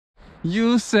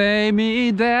You say me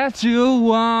that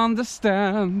you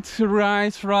understand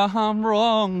right from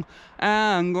wrong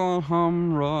and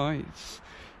from right.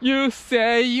 You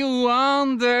say you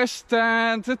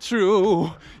understand the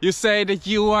truth. You say that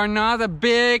you are not a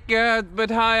bigot, but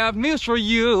I have news for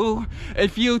you.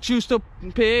 If you choose to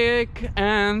pick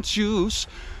and choose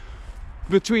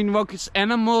between what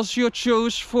animals you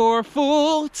choose for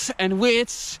food and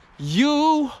which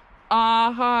you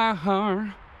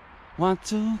are want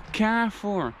to care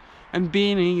for and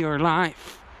be in your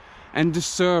life and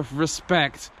deserve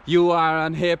respect, you are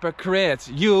a hypocrite.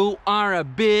 You are a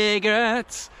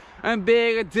bigot. A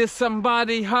bigot is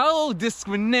somebody who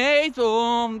discriminates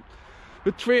on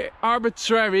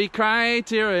arbitrary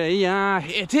criteria.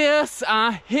 It is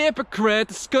a hypocrite,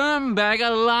 a scumbag,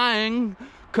 a lying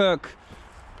cook,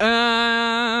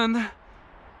 and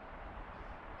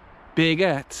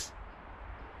bigot.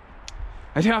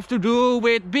 It have to do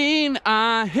with being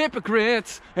a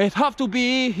hypocrite. It have to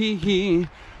be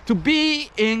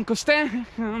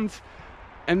inconstant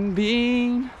and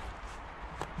being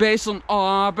based on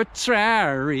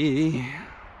arbitrary.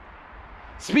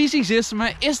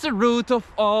 Speciesism is the root of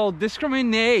all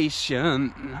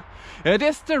discrimination. It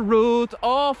is the root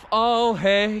of all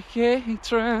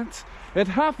hatred. It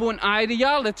have one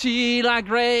ideology like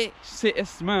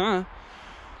racism.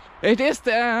 It is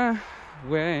the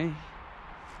way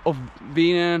of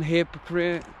being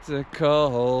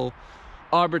hypocritical,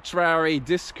 arbitrary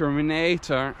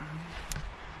discriminator.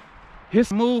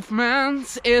 His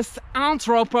movement is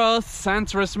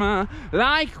anthropocentrism.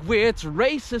 Like with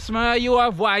racism, you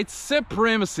have white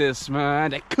supremacism.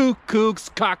 The Ku Klux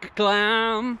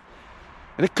Klan.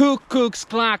 The Ku Klux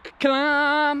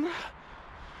Klan.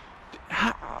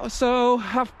 Also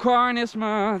have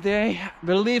carnism, the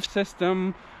belief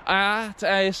system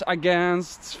is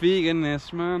against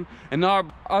veganism and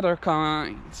other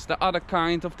kinds. The other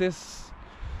kind of this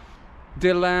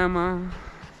dilemma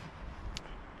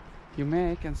you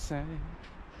make and say.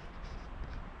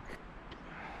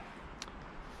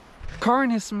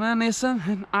 Carnism is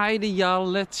an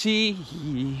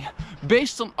ideology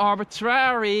based on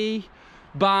arbitrary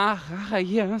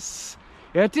bias.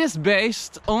 It is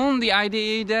based on the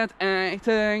idea that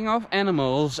eating of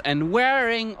animals and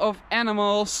wearing of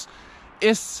animals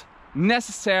is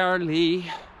necessarily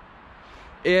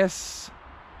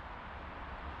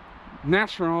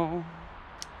natural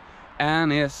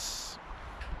and is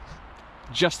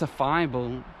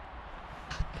justifiable.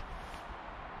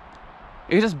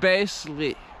 It is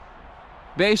basically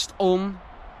based on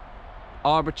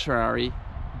arbitrary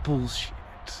bullshit,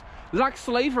 like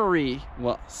slavery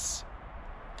was.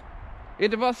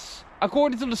 It was,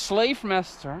 according to the slave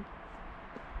master,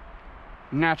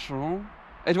 natural.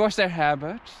 It was their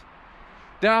habit.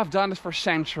 They have done it for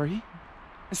centuries.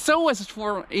 And so is it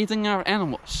for eating our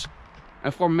animals.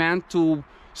 And for men to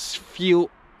view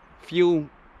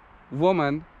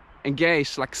women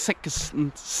engaged like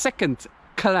second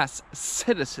class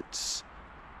citizens.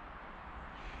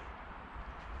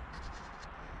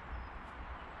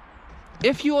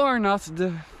 If you are not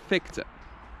the victim,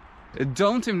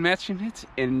 don't imagine it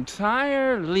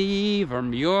entirely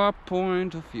from your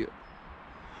point of view.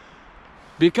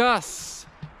 Because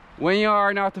when you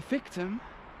are not a victim,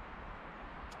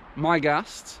 my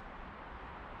guest,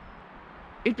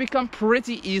 it becomes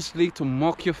pretty easily to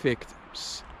mock your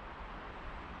victims.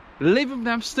 Leaving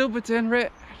them stupid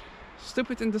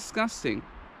and disgusting.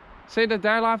 Say that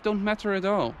their life don't matter at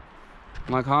all.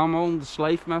 Like Harmon, the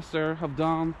slave master, have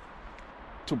done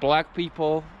to black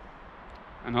people.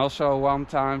 And also one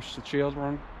time to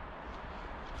children.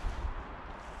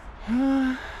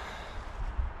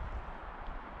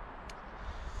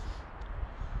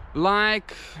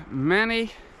 Like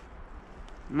many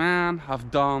men have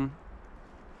done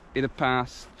in the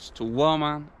past to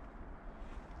women.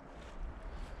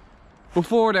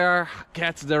 Before they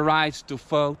get the right to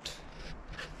vote.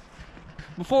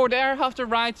 Before they have the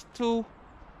right to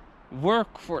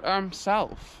work for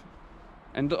themselves.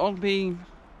 And don't be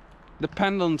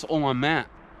dependent on a man.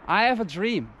 I have a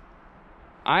dream.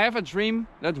 I have a dream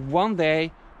that one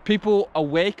day people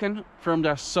awaken from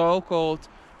their so-called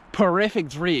horrific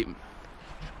dream.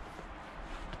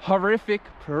 Horrific,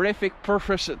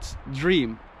 perverse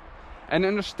dream. And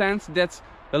understand that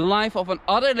the life of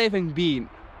another living being,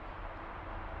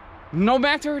 no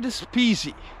matter the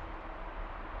species,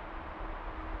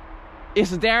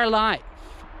 is their life.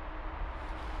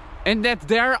 And that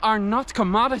there are not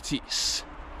commodities.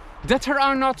 That there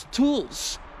are not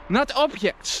tools, not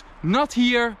objects, not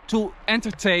here to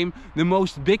entertain the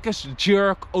most biggest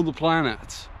jerk on the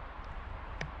planet.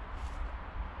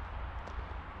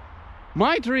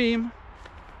 My dream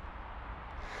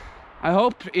I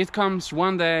hope it comes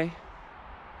one day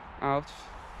out.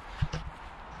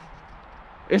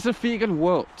 It's a vegan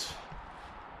world.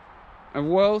 A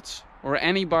world where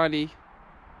anybody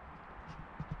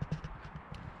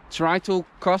try to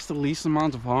cause the least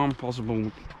amount of harm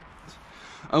possible.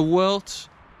 A world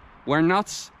where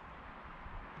not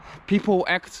people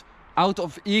act out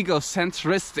of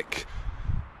egocentristic,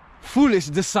 foolish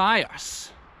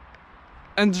desires.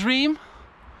 And dream,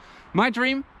 my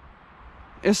dream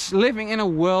is living in a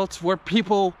world where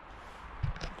people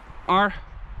are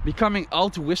becoming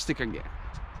altruistic again.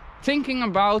 Thinking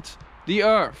about the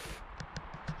earth,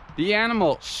 the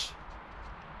animals,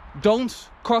 don't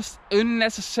cause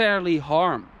unnecessarily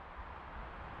harm.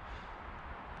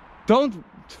 Don't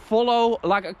follow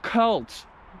like a cult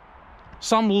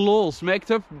some laws made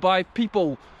up by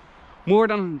people more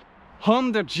than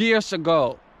 100 years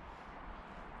ago.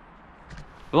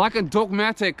 Like a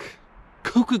dogmatic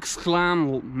Ku Klux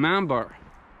Klan member.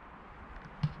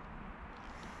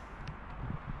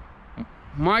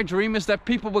 My dream is that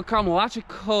people become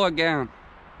logical again.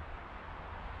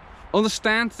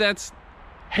 Understand that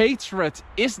hatred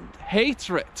is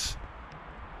hatred.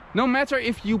 No matter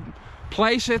if you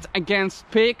place it against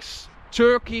pigs,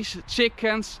 turkeys,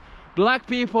 chickens, black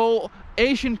people,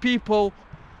 Asian people,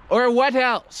 or what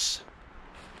else.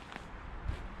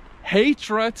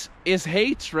 Hatred is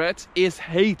hatred is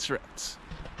hatred.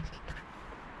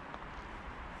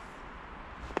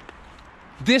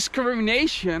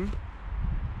 Discrimination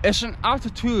is an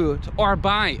attitude or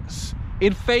bias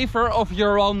in favor of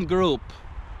your own group.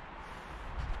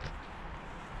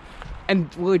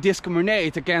 And we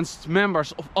discriminate against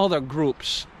members of other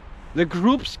groups. The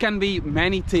groups can be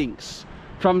many things.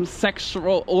 From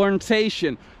sexual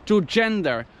orientation, to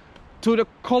gender, to the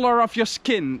color of your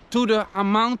skin, to the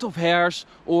amount of hairs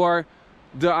or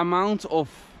the amount of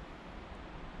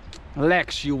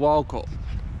legs you walk on.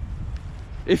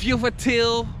 If you have a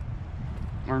tail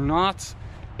or not,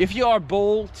 if you are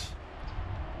bald,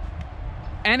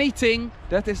 anything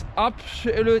that is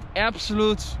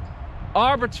absolute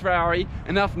arbitrary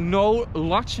and have no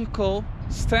logical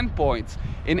standpoint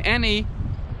in any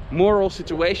moral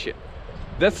situation.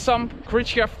 That some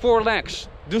creature have 4 legs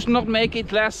does not make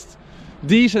it less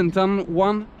decent than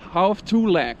one have 2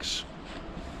 legs.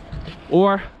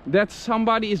 Or that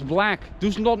somebody is black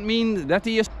does not mean that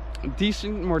he is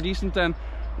more decent than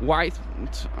white.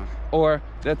 Or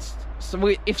that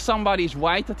if somebody is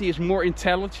white, that he is more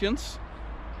intelligent,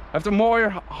 have a more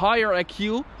higher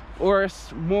IQ, or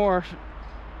is more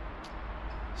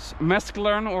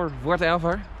masculine or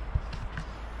whatever.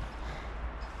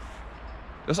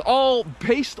 That's all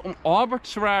based on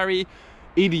arbitrary,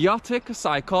 idiotic,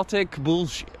 psychotic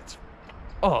bullshit.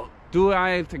 Oh, do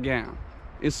I it again?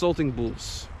 Insulting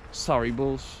bulls. Sorry,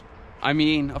 bulls. I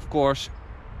mean, of course,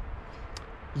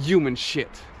 human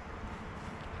shit.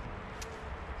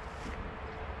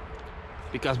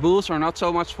 Because bulls are not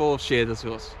so much full of shit as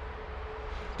us.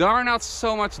 They are not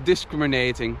so much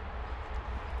discriminating.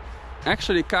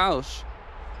 Actually, cows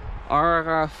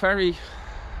are very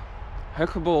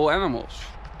huggable animals.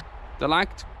 They like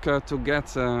to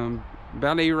get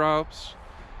belly rubs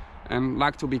and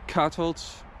like to be cuddled.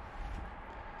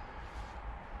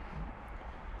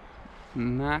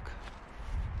 Neck.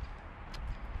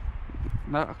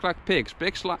 Like pigs.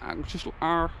 Pigs just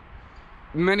are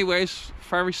in many ways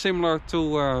very similar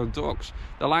to dogs.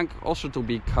 They like also to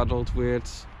be cuddled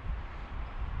with.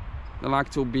 They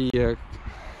like to be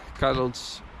cuddled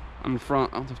on the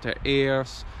front of their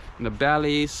ears, in the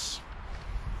bellies.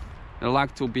 They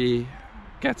like to be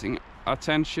getting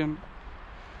attention.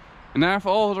 And they have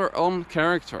all their own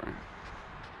character.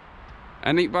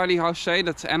 Anybody who say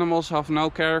that animals have no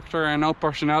character and no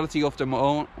personality of their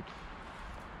own,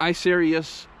 I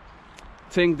seriously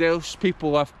think those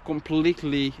people have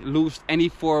completely lost any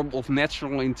form of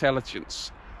natural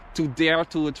intelligence to dare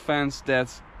to advance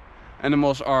that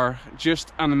animals are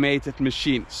just animated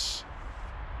machines.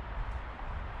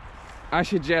 I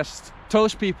suggest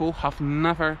those people have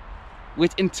never,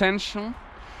 with intention,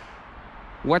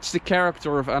 watched the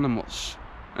character of animals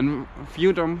and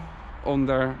view them on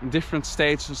their different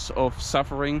stages of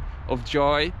suffering, of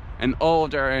joy, and all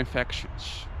their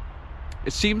affections.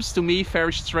 It seems to me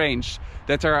very strange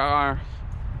that there are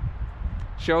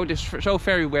show this so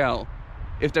very well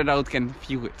if they don't can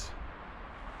view it.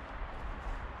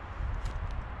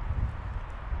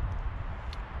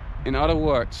 In other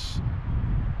words,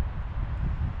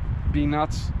 be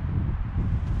not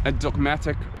a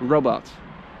dogmatic robot.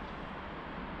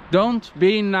 Don't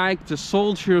be like the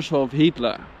soldiers of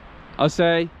Hitler. I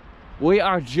say, we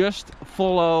are just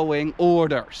following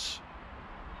orders.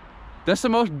 That's the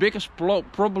most biggest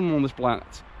problem on this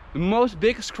planet. The most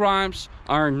biggest crimes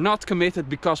are not committed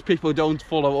because people don't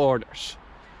follow orders.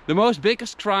 The most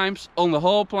biggest crimes on the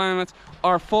whole planet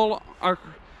are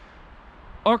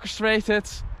orchestrated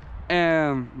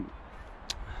and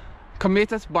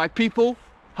committed by people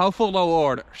who follow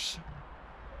orders.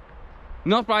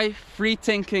 Not by free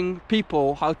thinking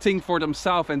people who think for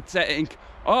themselves and think,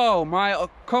 oh, my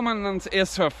commandant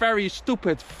is a very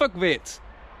stupid fuckwit.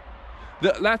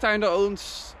 Let I don't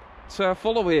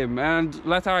follow him and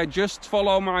let I just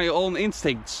follow my own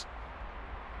instincts.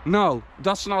 No,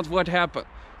 that's not what happened.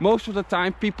 Most of the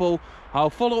time people who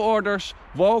follow orders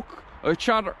walk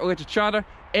with each other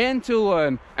into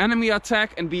an enemy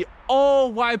attack and be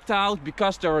all wiped out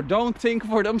because they don't think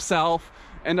for themselves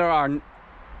and there are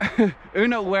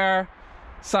unaware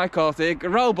psychotic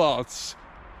robots.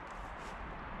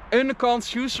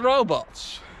 Unconscious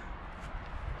robots.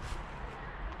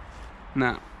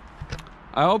 Now,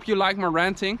 I hope you like my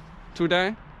ranting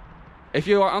today. If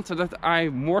you want that I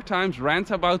more times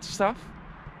rant about stuff,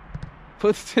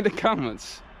 put it in the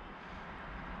comments.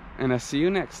 And I'll see you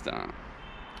next time.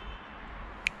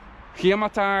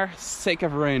 Giamatar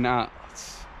Sekeverin out.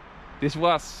 This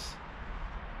was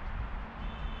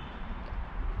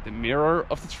the mirror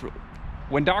of the truth.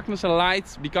 When darkness and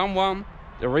light become one,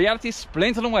 the reality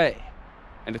splintered away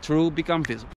and the truth become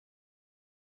visible.